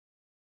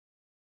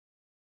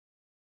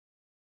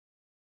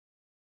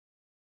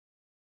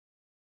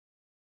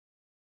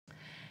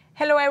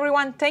Hello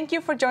everyone, thank you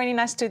for joining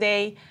us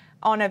today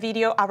on a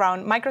video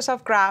around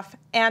Microsoft Graph.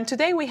 And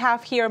today we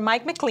have here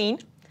Mike McLean.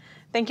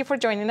 Thank you for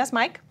joining us,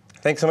 Mike.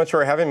 Thanks so much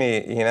for having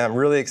me. I'm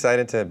really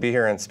excited to be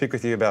here and speak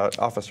with you about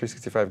Office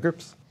 365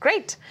 Groups.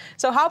 Great.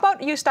 So how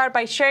about you start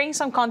by sharing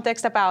some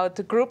context about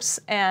the groups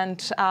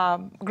and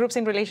groups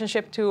in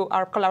relationship to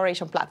our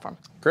collaboration platform.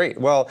 Great.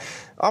 Well,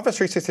 Office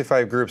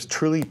 365 Groups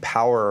truly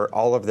power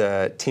all of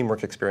the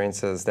teamwork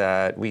experiences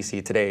that we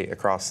see today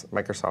across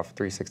Microsoft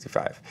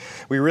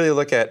 365. We really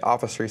look at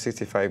Office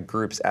 365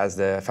 Groups as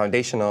the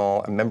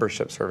foundational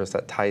membership service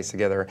that ties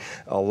together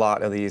a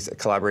lot of these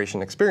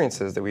collaboration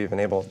experiences that we've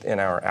enabled in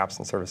our apps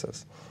and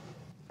services.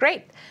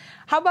 Great.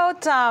 How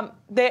about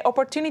the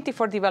opportunity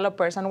for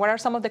developers, and what are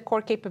some of the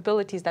core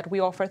capabilities that we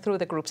offer through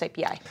the Groups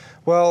API?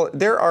 Well,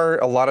 there are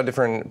a lot of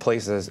different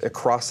places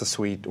across the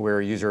suite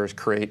where users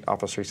create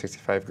Office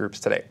 365 groups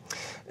today.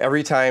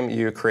 Every time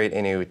you create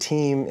a new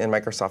team in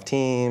Microsoft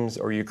Teams,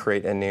 or you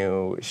create a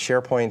new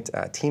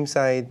SharePoint team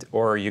site,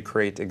 or you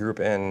create a group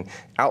in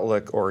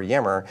Outlook or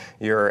Yammer,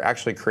 you're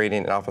actually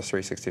creating an Office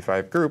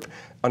 365 group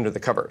under the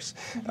covers.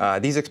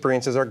 These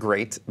experiences are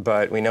great,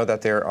 but we know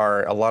that there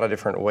are a lot of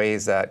different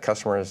ways that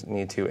customers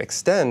need to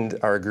extend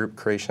our group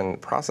creation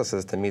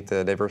processes to meet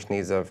the diverse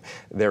needs of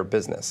their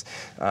business.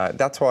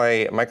 That's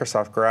why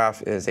Microsoft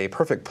Graph is a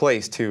perfect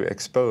place to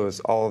expose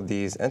all of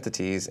these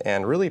entities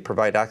and really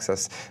provide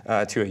access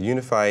to a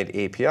unified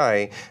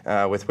API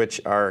with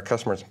which our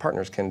customers and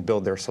partners can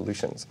build their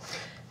solutions.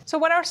 So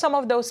what are some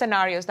of those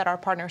scenarios that our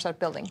partners are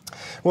building?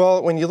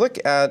 Well, when you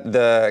look at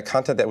the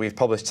content that we've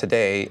published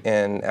today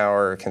in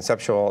our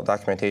conceptual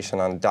documentation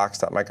on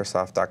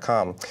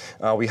docs.microsoft.com,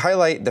 we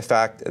highlight the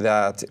fact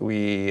that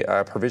we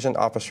provision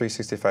Office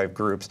 365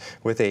 groups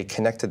with a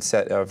connected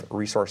set of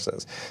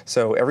resources.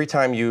 So every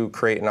time you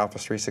create an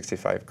Office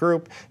 365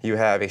 group, you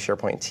have a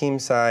SharePoint team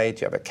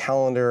site, you have a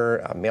calendar,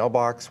 a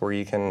mailbox where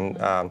you can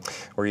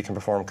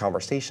perform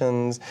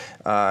conversations,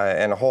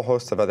 and a whole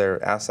host of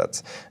other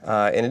assets.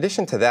 In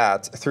addition to that,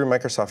 through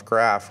Microsoft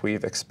Graph,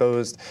 we've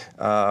exposed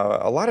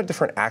a lot of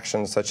different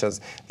actions, such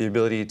as the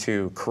ability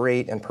to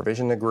create and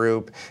provision a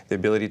group, the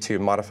ability to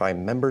modify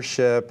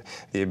membership,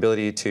 the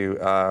ability to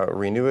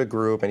renew a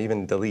group, and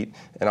even delete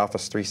an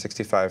Office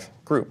 365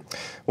 group.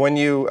 When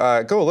you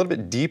go a little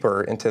bit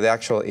deeper into the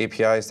actual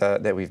APIs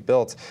that we've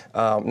built,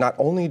 not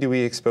only do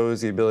we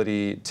expose the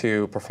ability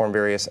to perform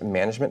various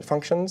management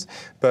functions,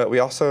 but we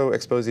also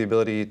expose the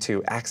ability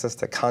to access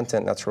the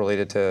content that's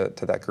related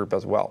to that group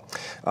as well.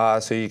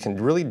 So you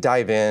can really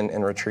dive in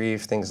and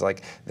retrieve things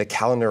like the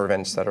calendar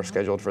events that are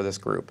scheduled for this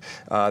group,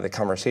 the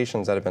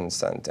conversations that have been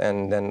sent,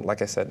 and then,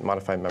 like I said,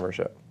 modify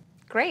membership.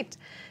 Great.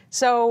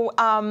 So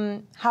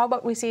how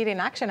about we see it in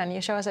action, and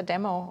you show us a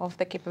demo of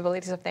the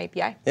capabilities of the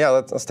API? Yeah,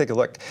 let's take a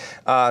look.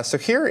 So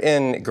here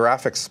in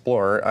Graph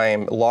Explorer,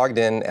 I'm logged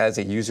in as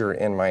a user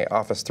in my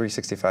Office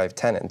 365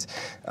 tenant.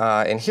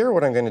 And here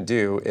what I'm going to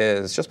do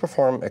is just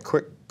perform a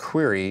quick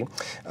query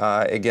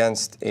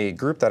against a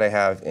group that I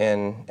have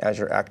in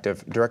Azure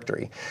Active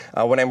Directory.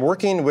 When I'm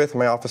working with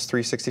my Office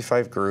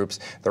 365 groups,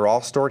 they're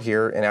all stored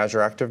here in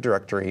Azure Active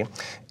Directory.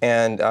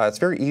 And it's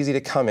very easy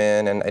to come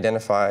in and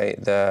identify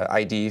the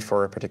ID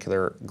for a particular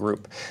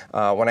group.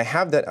 When I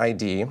have that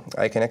ID,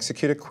 I can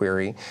execute a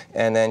query,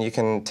 and then you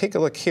can take a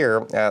look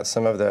here at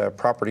some of the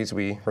properties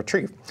we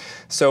retrieve.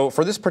 So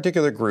for this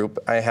particular group,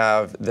 I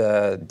have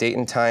the date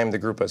and time the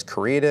group was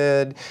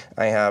created,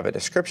 I have a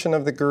description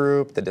of the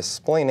group, the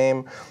display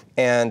name,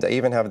 and I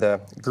even have the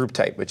group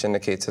type, which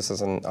indicates this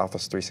is an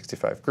Office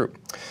 365 group.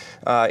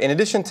 In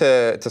addition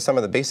to some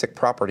of the basic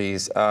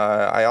properties,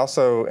 I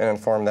also am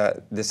informed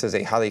that this is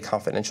a highly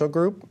confidential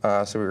group.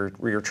 So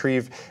we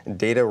retrieve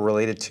data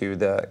related to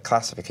the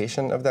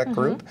classification of that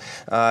group.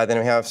 Then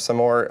we have some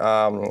more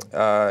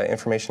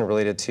information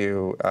related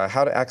to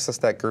how to access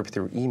that group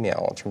through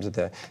email, in terms of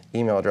the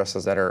email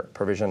addresses that are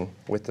provisioned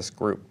with this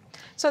group.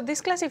 So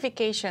this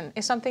classification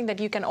is something that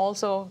you can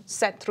also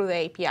set through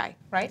the API,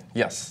 right?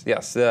 Yes.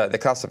 The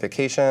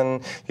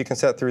classification you can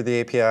set through the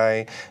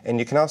API, and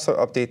you can also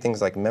update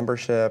things like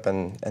membership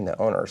and the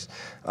owners.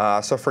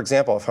 So for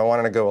example, if I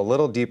wanted to go a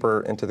little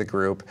deeper into the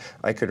group,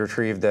 I could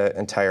retrieve the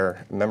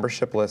entire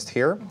membership list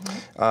here.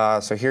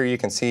 So here you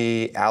can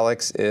see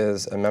Alex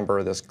is a member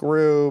of this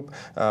group.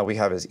 We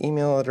have his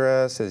email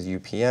address, his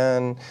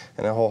UPN,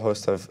 and a whole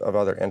host of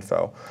other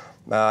info.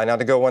 Now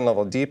to go one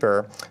level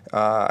deeper,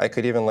 I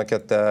could even look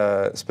at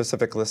the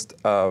specific list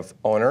of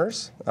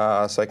owners.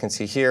 So I can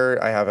see here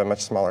I have a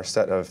much smaller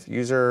set of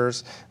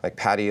users, like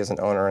Patty is an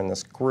owner in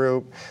this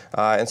group.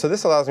 And so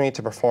this allows me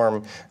to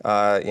perform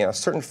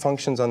certain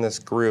functions on this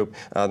group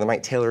that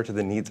might tailor to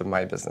the needs of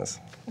my business.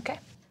 Okay,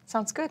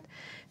 sounds good.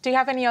 Do you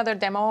have any other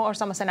demo or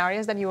some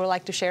scenarios that you would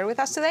like to share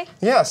with us today?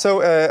 Yeah,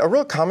 so a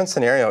real common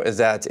scenario is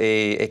that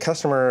a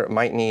customer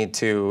might need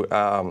to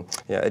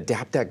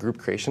adapt that group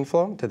creation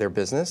flow to their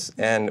business.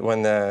 And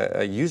when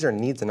a user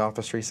needs an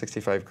Office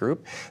 365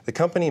 group, the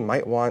company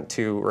might want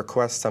to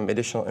request some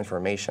additional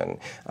information.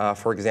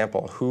 For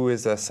example, who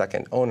is a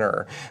second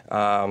owner?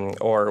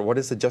 Or what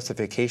is the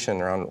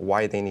justification around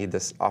why they need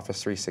this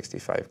Office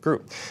 365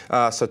 group?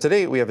 So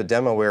today we have a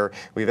demo where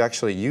we've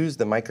actually used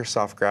the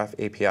Microsoft Graph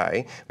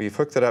API. We've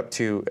hooked it up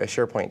to a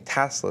SharePoint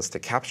task list to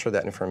capture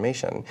that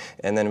information,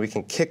 and then we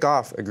can kick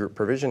off a group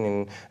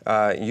provisioning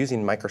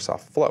using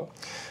Microsoft Flow.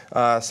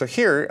 So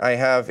here I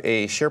have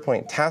a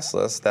SharePoint task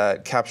list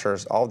that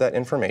captures all that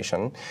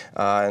information,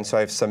 and so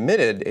I've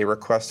submitted a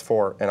request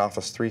for an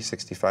Office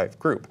 365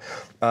 group.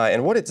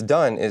 And what it's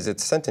done is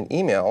it's sent an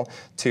email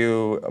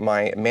to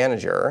my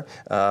manager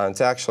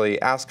to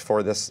actually ask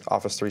for this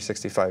Office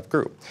 365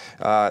 group.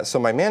 So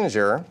my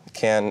manager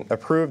can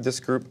approve this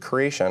group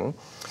creation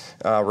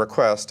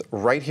request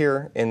right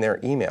here in their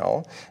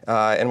email.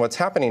 And what's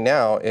happening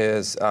now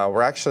is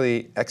we're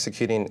actually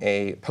executing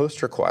a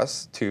post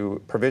request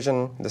to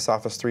provision this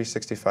Office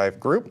 365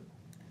 group.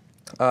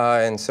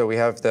 And so we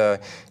have the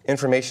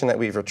information that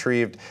we've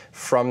retrieved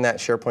from that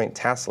SharePoint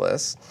task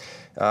list.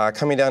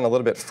 Coming down a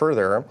little bit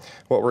further,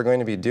 what we're going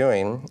to be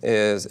doing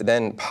is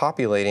then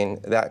populating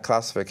that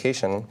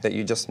classification that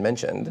you just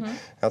mentioned. Mm-hmm.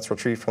 That's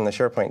retrieved from the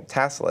SharePoint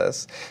task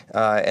list.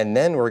 And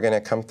then we're going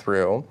to come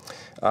through,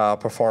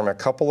 perform a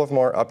couple of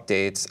more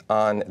updates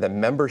on the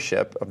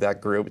membership of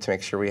that group to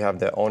make sure we have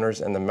the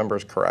owners and the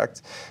members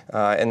correct.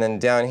 And then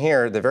down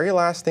here, the very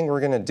last thing we're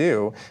going to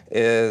do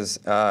is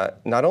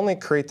not only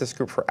create this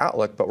group for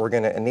Outlook, but we're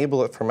going to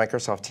enable it for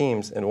Microsoft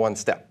Teams in one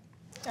step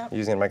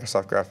using the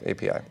Microsoft Graph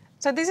API.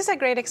 So this is a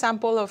great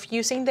example of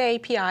using the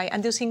API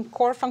and using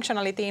core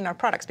functionality in our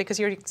products, because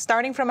you're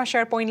starting from a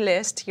SharePoint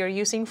list, you're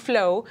using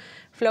Flow.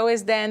 Flow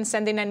is then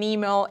sending an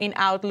email in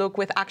Outlook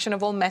with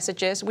actionable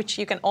messages, which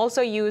you can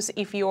also use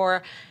if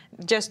you're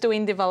just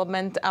doing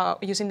development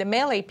using the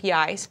Mail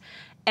APIs.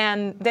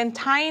 And then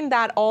tying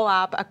that all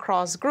up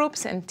across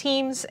groups and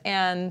teams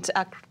and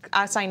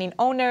assigning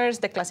owners,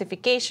 the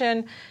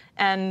classification,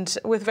 and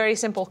with very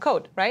simple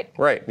code, right?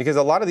 Right, because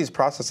a lot of these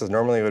processes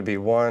normally would be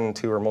 1,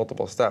 2, or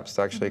multiple steps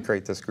to actually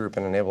create this group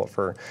and enable it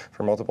for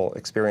multiple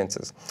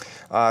experiences.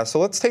 So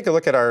let's take a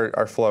look at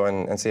our flow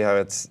and see how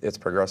it's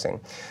progressing.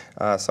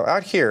 So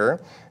out here,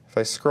 if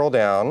I scroll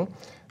down,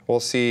 we'll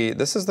see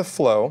this is the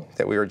flow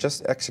that we were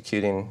just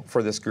executing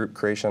for this group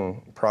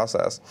creation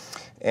process.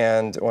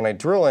 And when I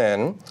drill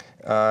in,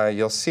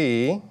 you'll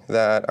see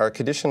that our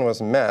condition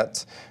was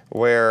met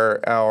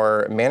where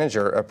our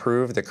manager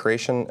approved the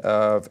creation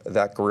of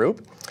that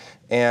group.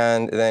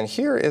 And then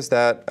here is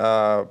that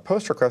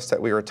post request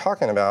that we were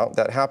talking about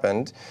that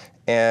happened.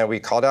 And we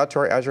called out to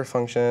our Azure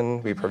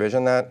function. We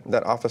provisioned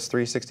that Office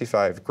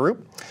 365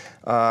 group.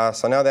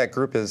 So now that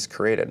group is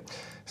created.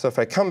 So if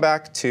I come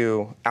back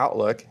to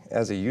Outlook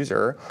as a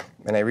user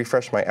and I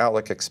refresh my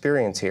Outlook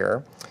experience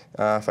here,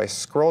 if I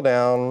scroll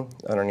down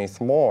underneath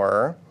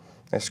more,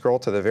 I scroll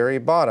to the very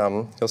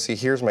bottom, you'll see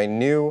here's my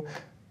new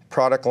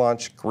product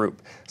launch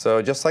group.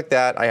 So just like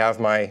that, I have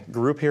my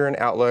group here in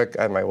Outlook,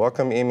 I have my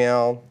welcome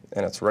email,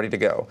 and it's ready to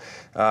go.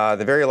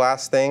 The very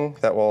last thing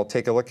that we'll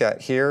take a look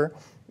at here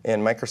in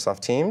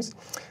Microsoft Teams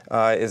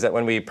is that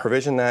when we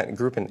provision that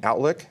group in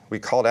Outlook, we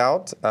called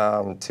out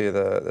to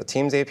the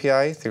Teams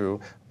API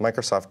through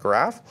Microsoft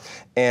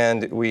Graph,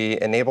 and we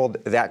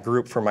enabled that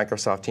group for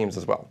Microsoft Teams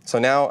as well. So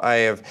now I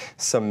have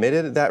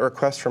submitted that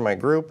request for my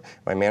group,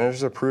 my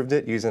managers approved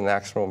it using an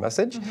actionable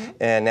message,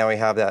 and now we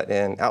have that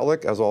in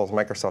Outlook as well as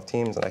Microsoft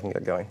Teams, and I can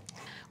get going.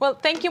 Well,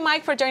 thank you,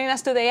 Mike, for joining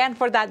us today and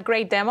for that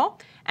great demo.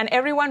 And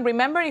everyone,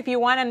 remember, if you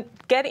want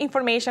to get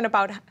information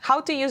about how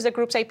to use the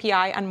Groups API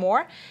and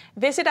more,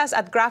 visit us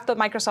at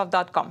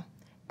graph.microsoft.com.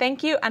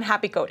 Thank you and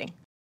happy coding.